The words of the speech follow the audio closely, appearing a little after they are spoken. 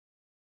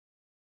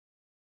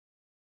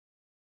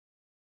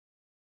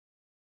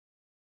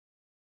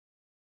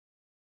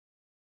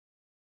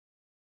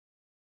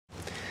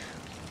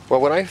Well,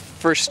 when I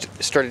first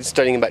started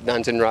studying about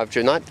Danzan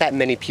Ravjaa, not that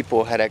many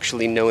people had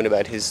actually known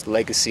about his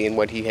legacy and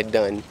what he had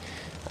done.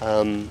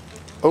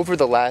 Over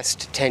the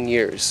last 10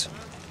 years,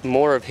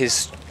 more of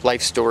his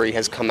life story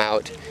has come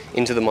out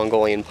into the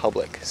Mongolian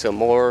public. So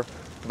more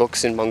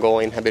books in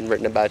Mongolian have been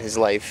written about his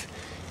life,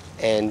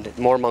 and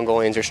more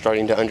Mongolians are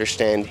starting to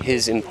understand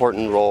his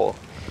important role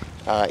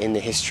in the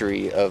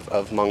history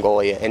of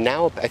Mongolia. And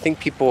now I think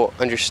people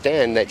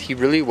understand that he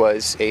really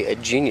was a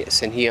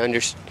genius, and he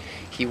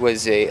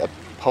was a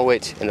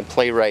poet and a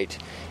playwright,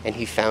 and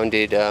he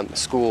founded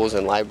schools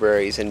and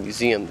libraries and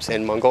museums,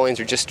 and Mongolians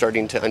are just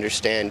starting to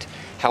understand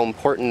how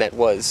important that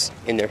was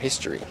in their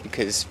history,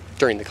 because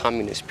during the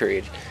communist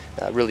period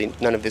really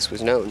none of this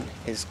was known.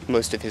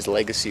 Most of his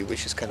legacy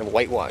was just kind of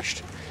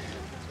whitewashed.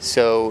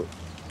 So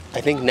I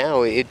think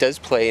now it does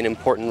play an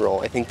important role.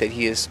 I think that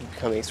he has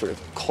become a sort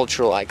of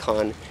cultural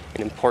icon,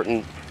 an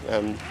important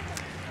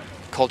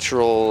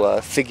cultural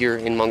figure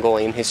in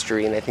Mongolian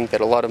history, and I think that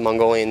a lot of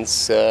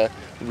Mongolians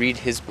read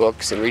his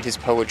books and read his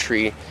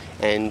poetry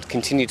and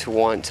continue to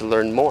want to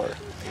learn more.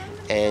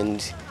 And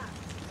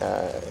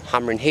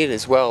Hamrinheda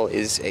as well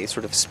is a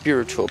sort of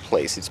spiritual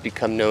place. It's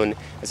become known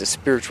as a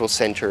spiritual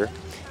center,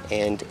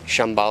 and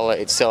Shambhala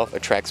itself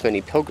attracts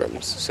many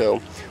pilgrims. So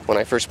when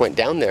I first went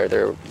down there,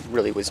 there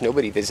really was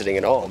nobody visiting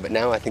at all. But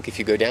now I think if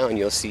you go down,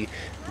 you'll see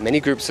many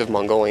groups of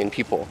Mongolian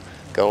people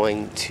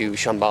going to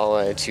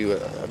Shambhala to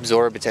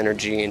absorb its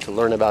energy and to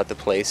learn about the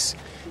place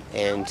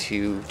and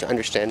to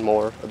understand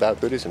more about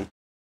Buddhism.